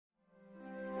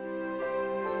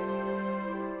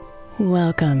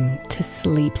Welcome to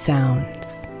Sleep Sounds.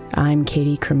 I'm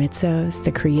Katie Kremitzos,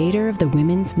 the creator of the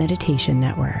Women's Meditation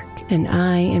Network, and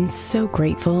I am so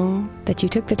grateful that you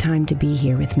took the time to be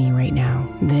here with me right now.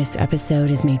 This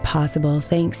episode is made possible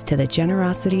thanks to the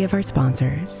generosity of our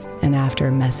sponsors, and after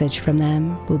a message from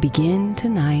them, we'll begin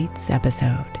tonight's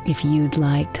episode. If you'd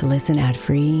like to listen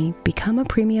ad-free, become a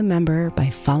premium member by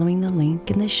following the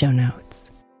link in the show notes.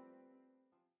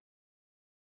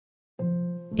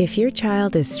 If your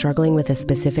child is struggling with a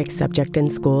specific subject in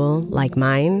school, like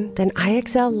mine, then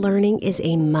IXL Learning is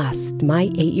a must. My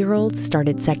 8-year-old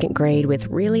started second grade with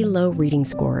really low reading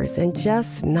scores and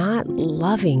just not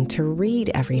loving to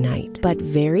read every night. But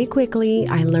very quickly,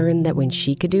 I learned that when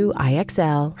she could do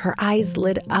IXL, her eyes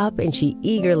lit up and she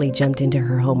eagerly jumped into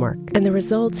her homework. And the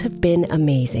results have been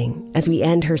amazing. As we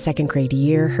end her second grade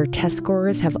year, her test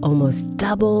scores have almost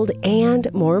doubled,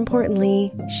 and more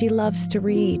importantly, she loves to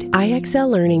read. IXL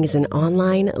Learning is an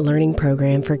online learning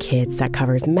program for kids that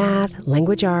covers math,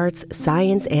 language arts,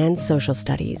 science, and social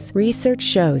studies. Research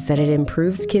shows that it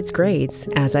improves kids' grades,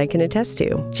 as I can attest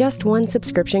to. Just one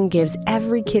subscription gives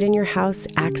every kid in your house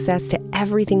access to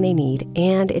everything they need,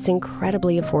 and it's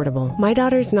incredibly affordable. My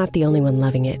daughter's not the only one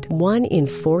loving it. 1 in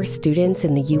 4 students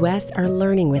in the U.S. are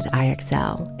learning with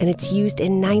IXL, and it's used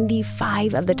in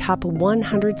 95 of the top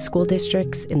 100 school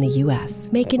districts in the U.S.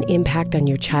 Make an impact on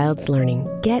your child's learning.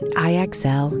 Get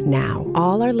IXL now.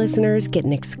 All our listeners get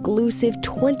an exclusive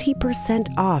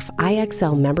 20% off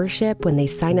IXL membership when they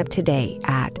sign up today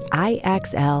at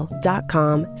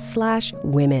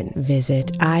IXL.com/women.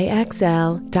 Visit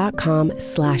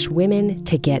IXL.com/women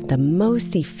to get the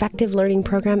most effective learning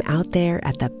program out there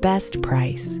at the best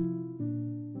price.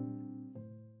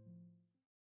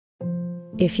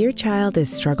 If your child is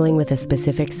struggling with a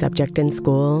specific subject in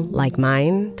school, like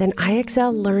mine, then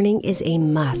IXL Learning is a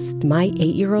must. My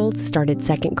 8-year-old started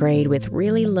second grade with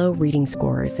really low reading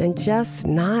scores and just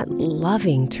not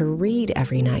loving to read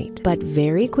every night. But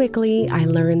very quickly, I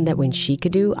learned that when she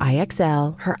could do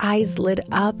IXL, her eyes lit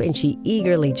up and she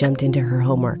eagerly jumped into her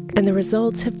homework. And the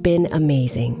results have been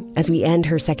amazing. As we end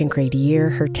her second grade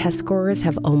year, her test scores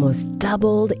have almost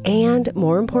doubled, and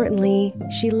more importantly,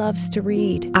 she loves to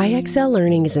read. IXL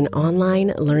Learning is an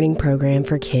online learning program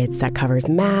for kids that covers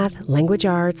math, language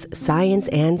arts, science,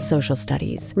 and social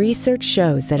studies. Research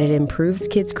shows that it improves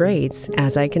kids' grades,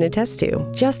 as I can attest to.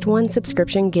 Just one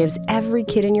subscription gives every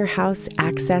kid in your house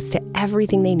access to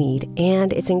everything they need,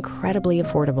 and it's incredibly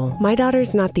affordable. My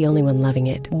daughter's not the only one loving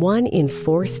it. 1 in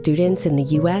 4 students in the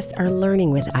U.S. are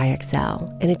learning with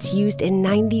IXL, and it's used in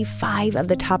 95 of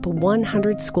the top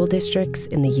 100 school districts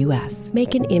in the U.S.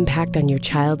 Make an impact on your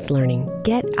child's learning.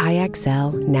 Get IXL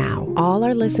now. All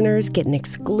our listeners get an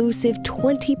exclusive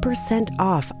 20%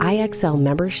 off IXL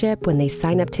membership when they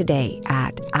sign up today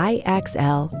at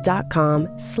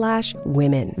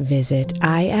IXL.com/women. Visit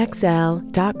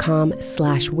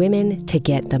IXL.com/women to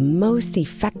get the most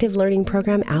effective learning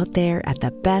program out there at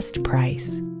the best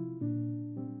price.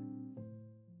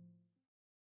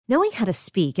 Knowing how to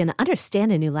speak and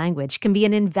understand a new language can be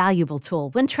an invaluable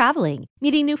tool when traveling,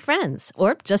 meeting new friends,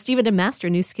 or just even to master a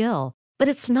new skill. But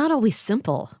it's not always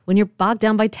simple when you're bogged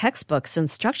down by textbooks and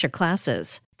structured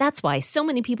classes. That's why so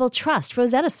many people trust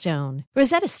Rosetta Stone.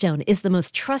 Rosetta Stone is the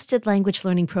most trusted language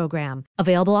learning program,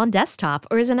 available on desktop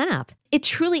or as an app. It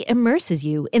truly immerses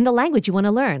you in the language you want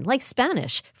to learn, like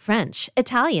Spanish, French,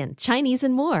 Italian, Chinese,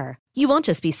 and more. You won't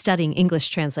just be studying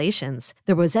English translations.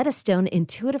 The Rosetta Stone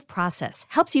intuitive process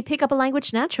helps you pick up a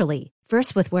language naturally,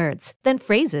 first with words, then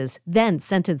phrases, then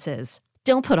sentences.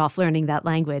 Don't put off learning that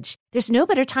language. There's no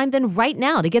better time than right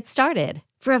now to get started.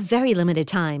 For a very limited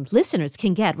time, listeners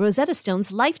can get Rosetta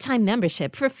Stone's lifetime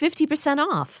membership for 50%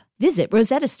 off. Visit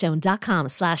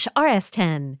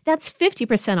rosettastone.com/rs10. That's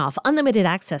 50% off unlimited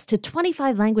access to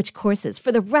 25 language courses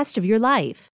for the rest of your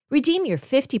life. Redeem your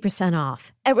 50%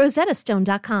 off at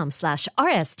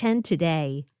rosettastone.com/rs10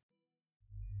 today.